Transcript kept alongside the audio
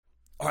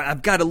All right,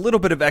 I've got a little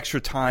bit of extra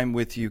time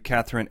with you,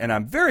 Catherine, and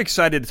I'm very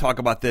excited to talk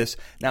about this.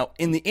 Now,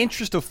 in the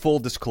interest of full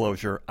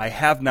disclosure, I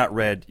have not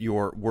read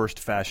your worst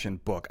fashion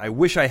book. I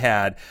wish I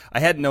had.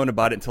 I hadn't known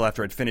about it until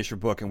after I'd finished your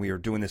book and we were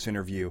doing this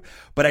interview.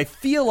 But I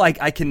feel like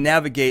I can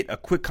navigate a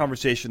quick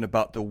conversation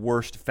about the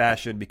worst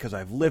fashion because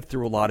I've lived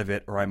through a lot of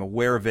it, or I'm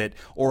aware of it,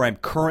 or I'm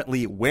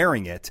currently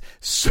wearing it.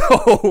 So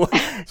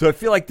I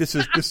feel like this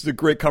is a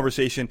great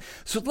conversation.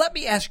 So let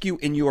me ask you,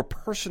 in your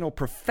personal,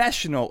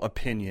 professional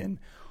opinion,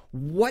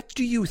 what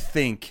do you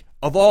think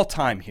of all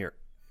time here?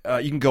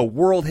 You can go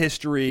world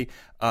history.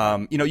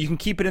 You can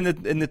keep it in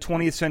the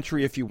 20th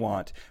century if you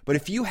want. But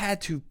if you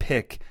had to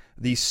pick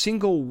the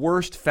single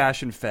worst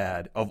fashion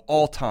fad of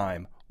all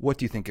time, what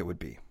do you think it would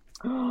be?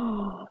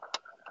 World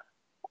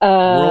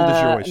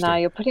is your oyster. Now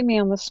you're putting me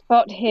on the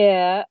spot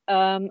here,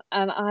 and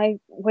I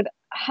would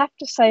have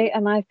to say,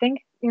 and I think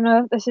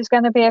this is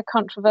going to be a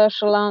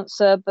controversial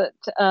answer, but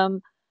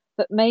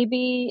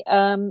maybe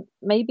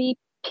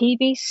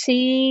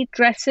PVC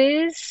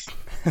dresses,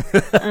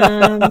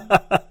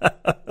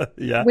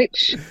 yeah,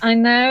 which I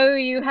know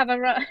you have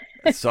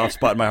a soft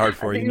spot in my heart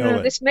for. You know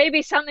it. This may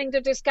be something to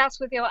discuss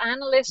with your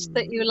analyst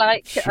that you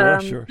like.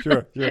 Sure.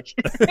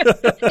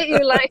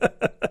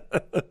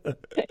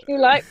 you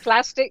like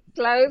plastic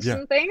clothes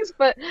and things,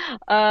 but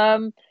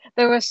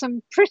there were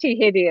some pretty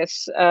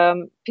hideous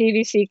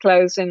PVC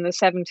clothes in the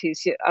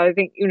 70s. I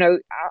think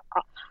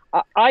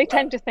I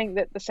tend to think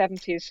that the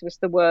 70s was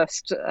the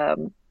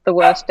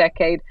worst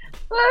decade,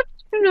 but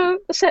the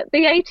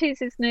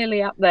 80s is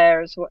nearly up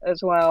there as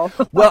well.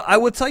 Well, I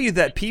will tell you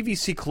that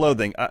PVC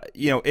clothing,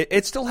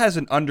 it still has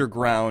an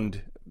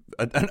underground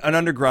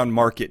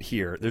market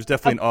here. There's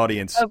definitely an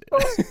audience, of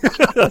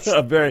course.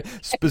 a very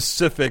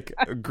specific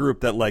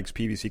group that likes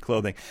PVC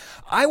clothing.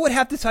 I would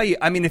have to tell you,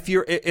 I mean,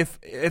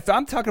 if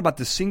I'm talking about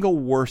the single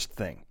worst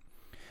thing,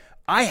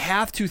 I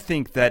have to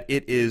think that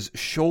it is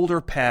shoulder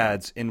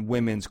pads in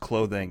women's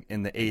clothing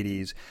in the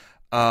 80s.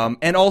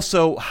 And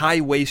also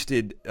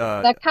high-waisted.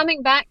 They're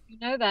coming back. You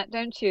know that,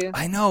 don't you?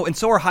 I know, and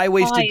so are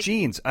high-waisted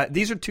jeans.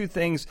 These are two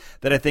things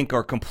that I think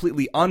are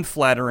completely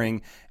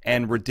unflattering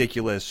and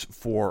ridiculous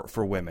for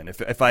women.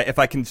 If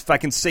I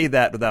can say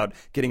that without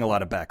getting a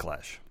lot of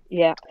backlash.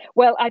 Yeah.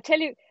 Well, I tell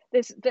you,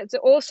 there's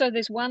also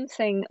this one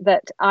thing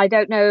that I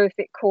don't know if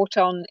it caught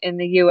on in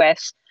the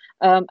US,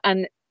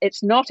 and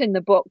it's not in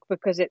the book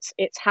because it's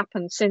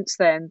happened since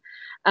then.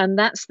 And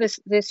that's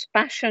this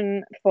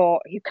fashion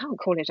for, you can't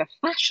call it a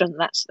fashion.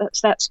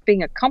 That's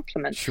being a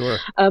compliment. Sure.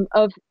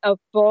 Of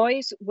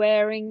boys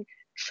wearing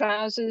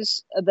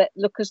trousers that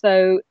look as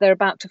though they're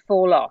about to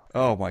fall off.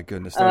 Oh my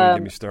goodness! Don't even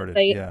get me started.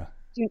 Yeah.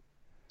 Do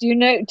you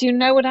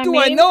know what I mean? Do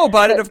I know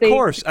about it? Of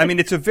course. I mean,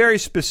 it's a very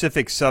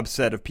specific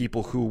subset of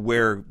people who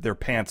wear their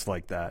pants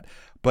like that.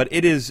 But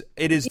it is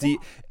the.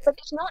 But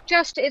it's not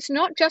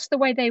just the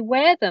way they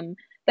wear them.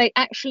 They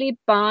actually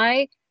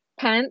buy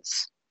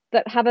pants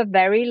that have a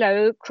very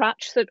low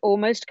crotch that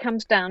almost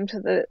comes down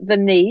to the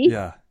knee.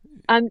 Yeah.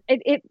 And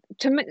it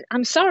to me,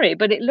 I'm sorry,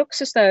 but it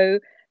looks as though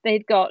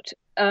they'd got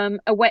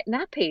a wet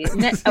nappy,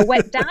 a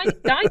wet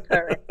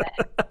diaper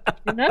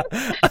in there.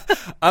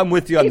 I'm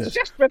with you on this. It's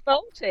just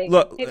revolting.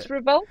 It's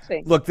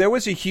revolting. Look, there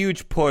was a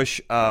huge push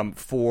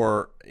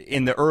for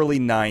in the early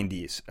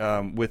 90s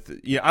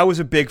I was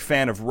a big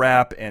fan of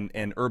rap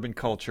and urban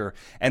culture,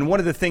 and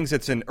one of the things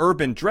that's in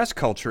urban dress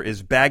culture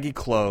is baggy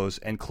clothes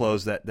and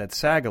clothes that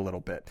sag a little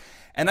bit.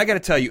 And I got to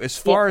tell you, as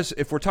far as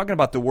if we're talking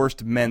about the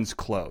worst men's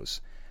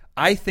clothes,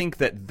 I think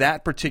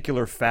that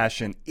particular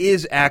fashion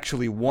is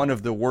actually one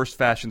of the worst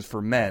fashions for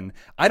men.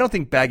 I don't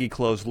think baggy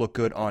clothes look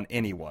good on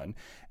anyone.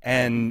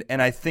 And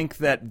I think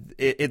that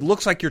it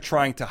looks like you're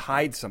trying to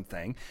hide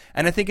something.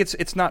 And I think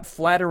it's not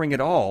flattering at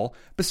all.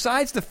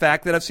 Besides the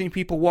fact that I've seen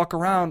people walk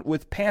around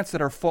with pants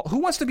that are full. Who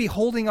wants to be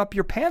holding up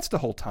your pants the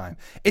whole time?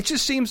 It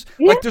just seems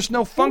like there's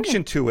no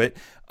function to it.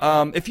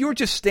 If you were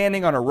just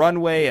standing on a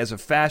runway as a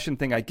fashion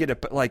thing, I get it.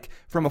 But like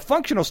from a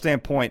functional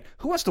standpoint,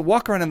 who wants to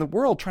walk around in the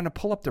world trying to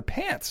pull up their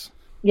pants?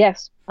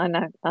 Yes, I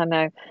know,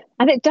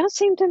 and it does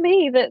seem to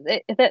me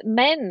that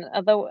men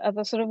are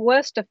the sort of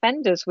worst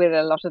offenders with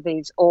a lot of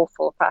these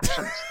awful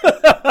fashions.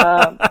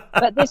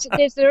 But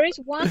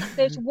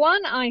there's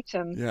one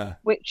item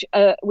which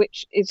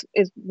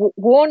is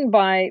worn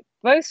by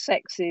both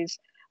sexes,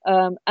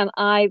 and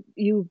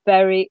you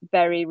very,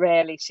 very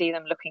rarely see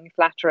them looking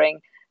flattering.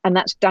 And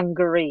that's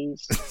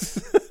dungarees.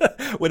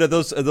 What are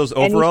those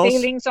overalls? Any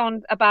feelings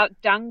about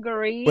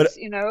dungarees?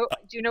 Do you know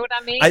what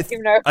I mean?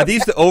 Are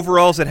these the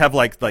overalls that have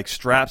like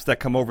straps that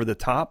come over the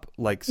top,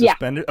 like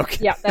suspended? Yeah.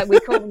 Okay. Yeah, we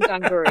call them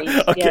dungarees.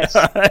 Okay, yes.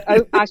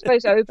 Right. I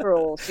suppose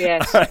overalls.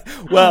 Yes. Right.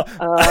 Well,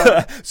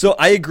 so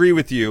I agree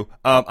with you.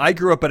 I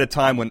grew up at a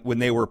time when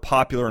they were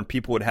popular and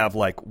people would have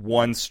like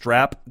one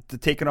strap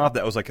taken off.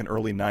 That was like an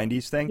early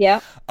 90s thing. Yeah.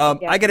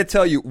 I got to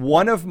tell you,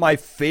 one of my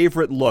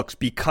favorite looks,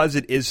 because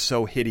it is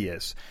so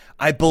hideous,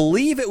 I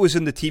believe it was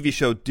in the TV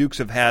show Dukes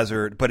of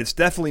Hazzard, but it's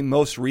definitely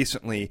most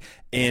recently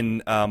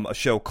in a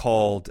show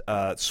called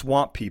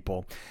Swamp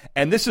People.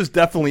 And this is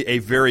definitely a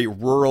very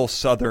rural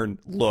Southern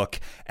look,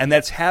 and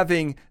that's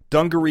having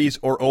dungarees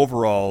or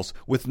overalls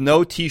with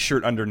no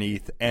T-shirt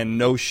underneath and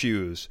no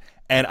shoes.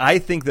 And I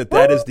think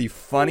that is the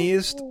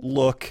funniest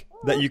look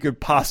that you could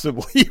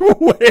possibly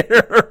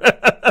wear.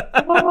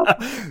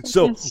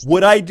 So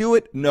would I do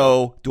it?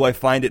 No. Do I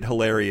find it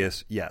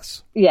hilarious?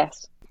 Yes.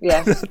 Yes.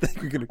 I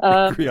think we can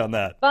agree on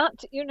that.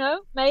 But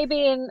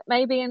maybe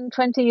in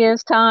 20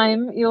 years'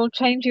 time, you'll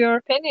change your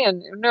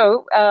opinion.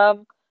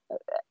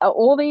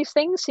 All these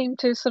things seem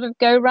to sort of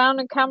go round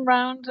and come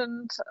round,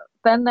 and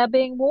then they're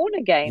being worn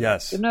again.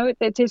 Yes.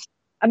 It is.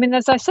 I mean,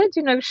 as I said,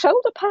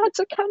 shoulder pads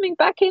are coming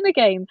back in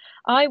again.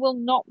 I will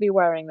not be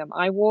wearing them.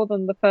 I wore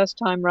them the first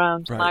time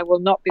round, right. And I will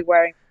not be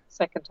wearing them the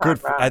second time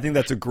round. I think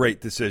that's a great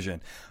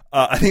decision.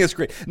 I think that's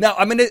great. Now,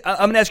 I'm gonna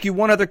ask you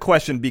one other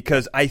question,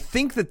 because I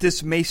think that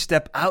this may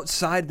step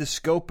outside the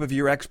scope of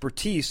your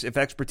expertise, if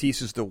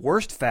expertise is the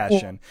worst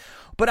fashion. Yeah.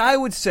 But I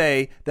would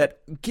say that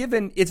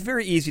given it's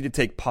very easy to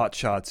take pot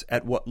shots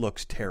at what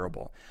looks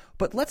terrible.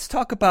 But let's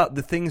talk about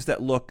the things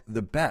that look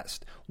the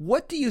best.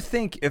 What do you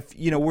think if,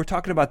 we're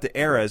talking about the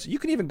eras, you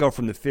can even go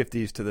from the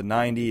 50s to the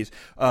 90s,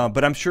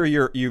 but I'm sure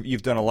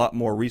you've done a lot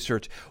more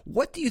research.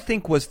 What do you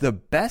think was the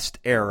best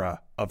era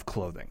of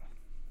clothing?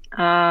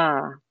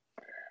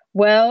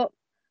 Well,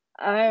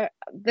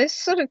 this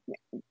sort of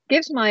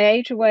gives my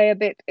age away a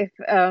bit. If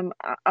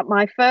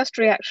my first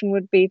reaction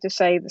would be to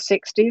say the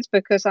 60s,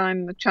 because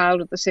I'm a child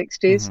of the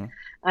 60s, mm-hmm.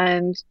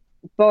 And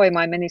boy,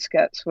 my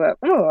miniskirts were.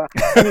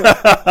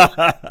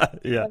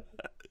 Yeah.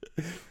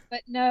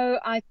 But no,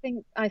 I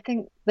think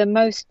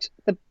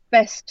the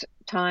best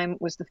time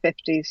was the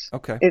 50s.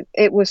 Okay.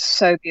 It was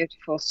so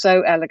beautiful,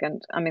 so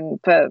elegant. I mean,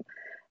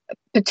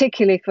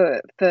 particularly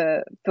for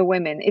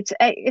women, it's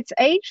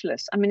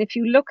ageless. I mean, if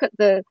you look at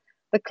the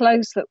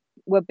clothes that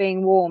were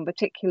being worn,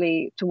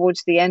 particularly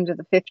towards the end of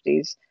the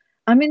 50s,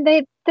 I mean,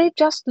 they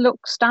just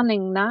look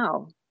stunning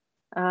now.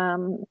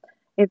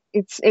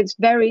 It's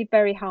very,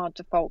 very hard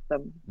to fault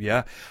them.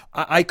 Yeah,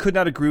 I could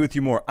not agree with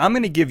you more. I'm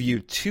going to give you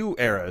two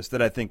eras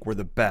that I think were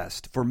the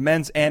best for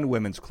men's and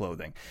women's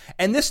clothing.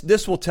 And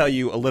this will tell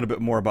you a little bit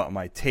more about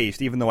my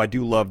taste, even though I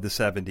do love the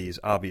 70s,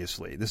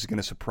 obviously. This is going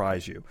to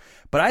surprise you.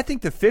 But I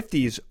think the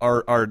 50s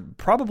are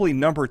probably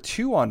number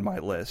 2 on my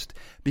list,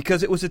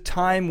 because it was a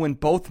time when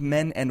both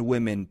men and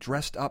women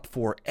dressed up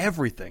for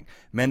everything.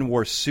 Men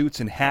wore suits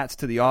and hats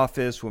to the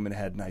office. Women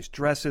had nice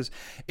dresses.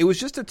 It was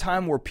just a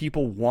time where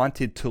people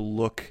wanted to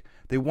look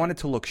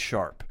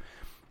sharp.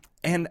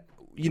 And,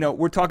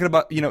 we're talking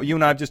about, you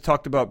and I have just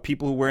talked about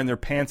people who wearing their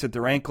pants at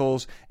their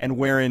ankles and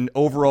wearing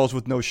overalls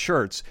with no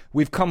shirts.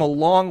 We've come a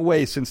long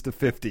way since the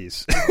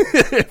 50s,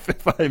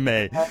 if I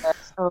may.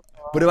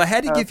 But if I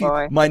had to give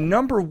you my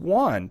number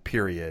one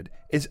period,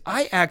 is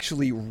I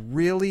actually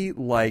really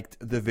liked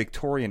the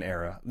Victorian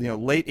era,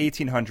 late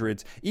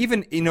 1800s,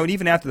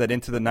 even after that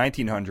into the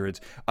 1900s.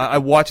 I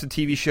watched the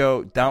TV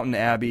show Downton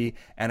Abbey,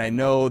 and I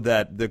know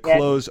that the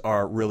clothes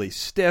are really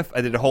stiff. I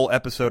did a whole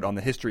episode on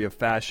the history of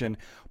fashion.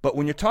 But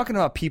when you're talking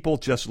about people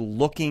just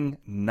looking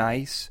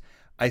nice,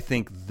 I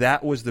think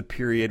that was the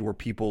period where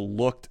people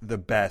looked the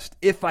best,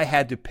 if I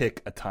had to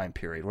pick a time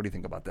period. What do you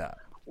think about that?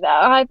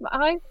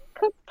 I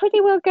could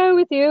pretty well go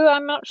with you.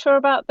 I'm not sure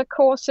about the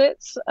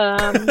corsets. All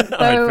right,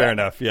 fair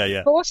enough.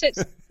 Yeah.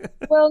 Corsets.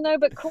 Well, no,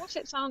 but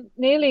corsets aren't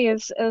nearly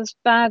as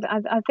bad.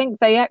 I think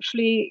they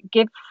actually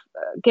give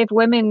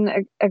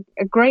women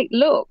a great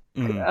look,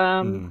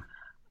 and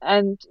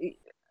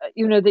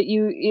that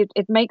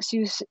it makes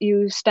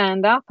you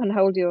stand up and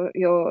hold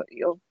your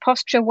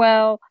posture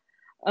well.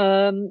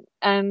 And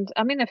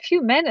I mean, a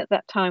few men at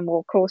that time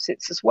wore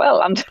corsets as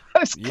well under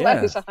those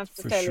clothes. I have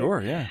to tell you. For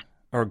sure, yeah.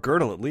 Or a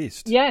girdle, at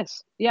least.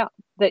 Yes, yeah.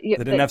 They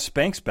didn't have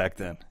Spanx back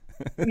then.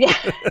 Yeah,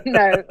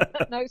 no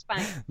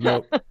Spanx.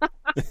 No.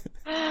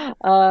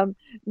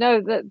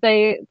 No, that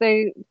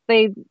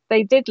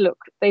they did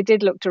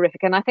look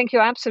terrific, and I think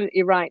you're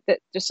absolutely right that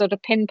to sort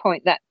of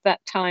pinpoint that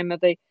time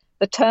of the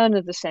turn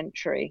of the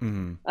century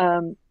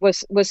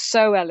was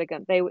so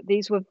elegant.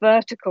 These were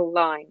vertical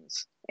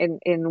lines in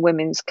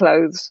women's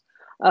clothes,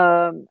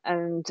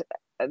 and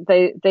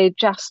they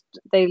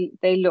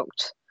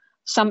looked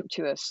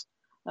sumptuous.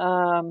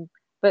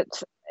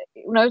 But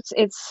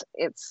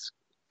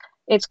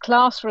it's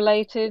class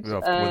related,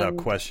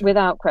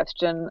 without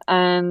question,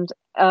 and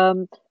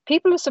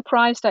people are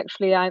surprised.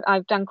 Actually,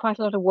 I've done quite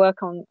a lot of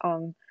work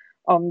on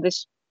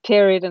this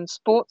period and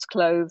sports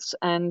clothes,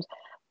 and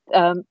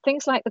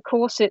things like the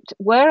corset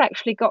were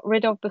actually got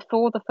rid of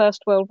before the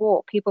First World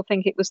War. People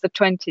think it was the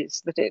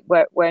 20s that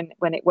when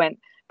it went,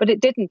 but it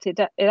didn't. It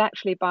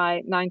actually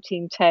by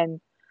 1910.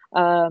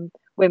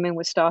 Women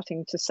were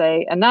starting to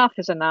say, enough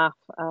is enough,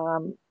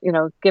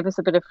 give us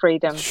a bit of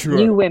freedom. Sure.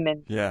 New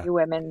women,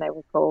 they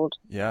were called.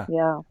 Yeah.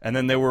 And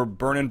then they were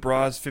burning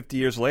bras 50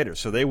 years later.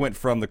 So they went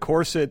from the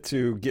corset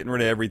to getting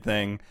rid of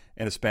everything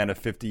in a span of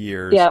 50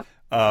 years. Yeah.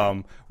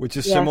 which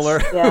is Yes, similar.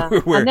 yeah.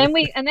 where,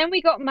 And then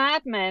we got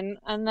Mad Men,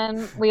 and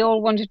then we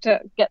all wanted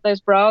to get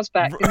those bras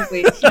back, didn't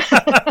we?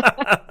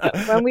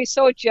 When we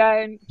saw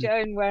Joan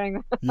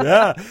wearing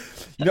yeah,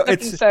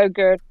 it's so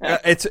good.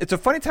 It's a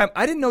funny time.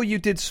 I didn't know you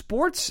did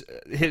sports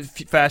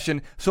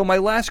fashion. So my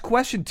last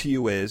question to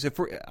you is: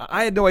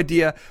 I had no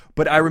idea,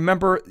 but I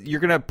remember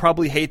you're gonna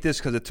probably hate this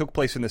because it took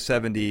place in the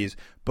 '70s.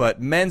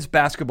 But men's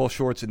basketball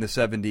shorts in the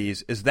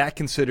 '70s, is that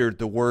considered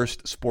the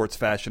worst sports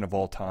fashion of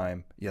all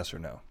time? Yes or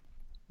no?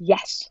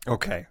 Yes.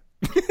 Okay.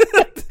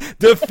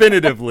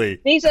 Definitively.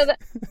 These are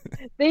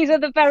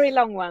the very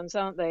long ones,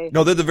 aren't they?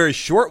 No, they're the very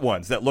short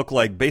ones that look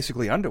like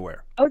basically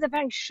underwear. Oh, the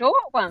very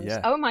short ones.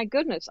 Yeah. Oh my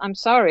goodness. I'm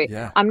sorry.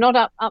 Yeah. I'm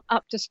not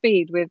up to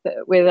speed with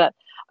that.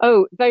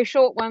 Oh, very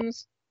short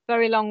ones,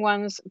 very long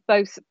ones,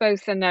 both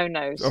are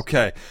no-nos.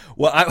 Okay.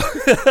 Well,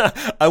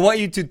 I want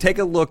you to take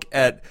a look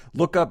at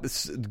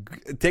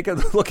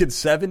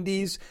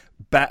 70s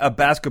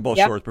basketball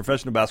Yep. shorts,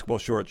 professional basketball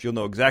shorts. You'll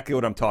know exactly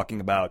what I'm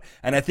talking about.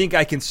 And I think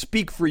I can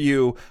speak for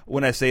you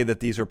when I say that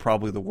these are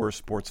probably the worst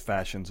sports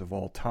fashions of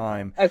all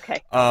time.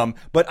 Okay.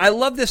 But I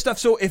love this stuff.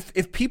 So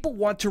if people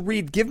want to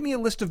read, give me a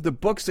list of the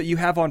books that you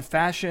have on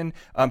fashion,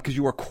 because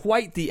you are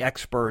quite the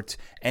expert.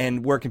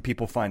 And where can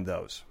people find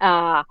those?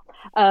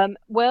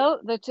 Well,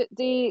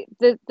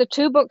 the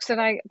two books that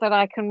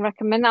I can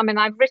recommend. I mean,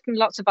 I've written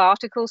lots of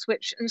articles,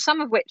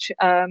 some of which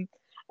are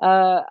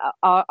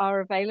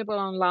available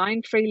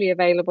online, freely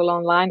available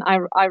online.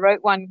 I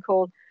wrote one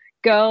called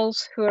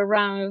 "Girls Who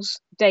Arouse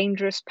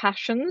Dangerous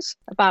Passions"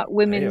 about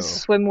women's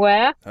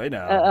swimwear. I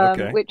know,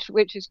 okay.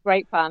 which is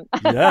great fun.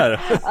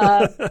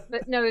 Yeah.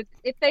 But no,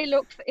 if they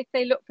look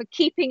for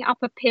keeping up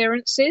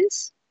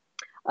appearances,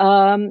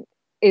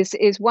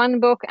 is one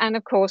book, and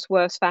of course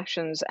Worst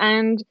Fashions,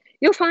 and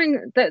you'll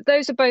find that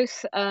those are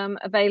both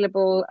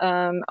available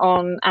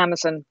on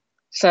Amazon.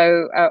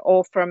 So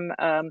or from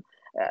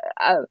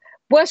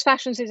Worst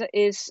Fashions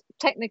is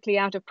technically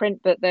out of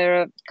print, but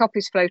there are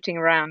copies floating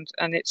around,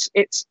 and it's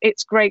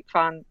great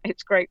fun.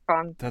 It's great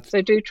fun.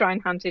 So do try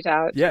and hunt it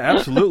out. Yeah,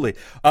 absolutely.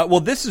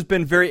 Well, this has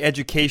been very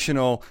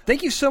educational.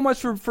 Thank you so much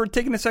for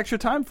taking this extra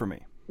time for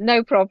me.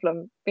 No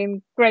problem.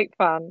 Been great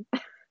fun.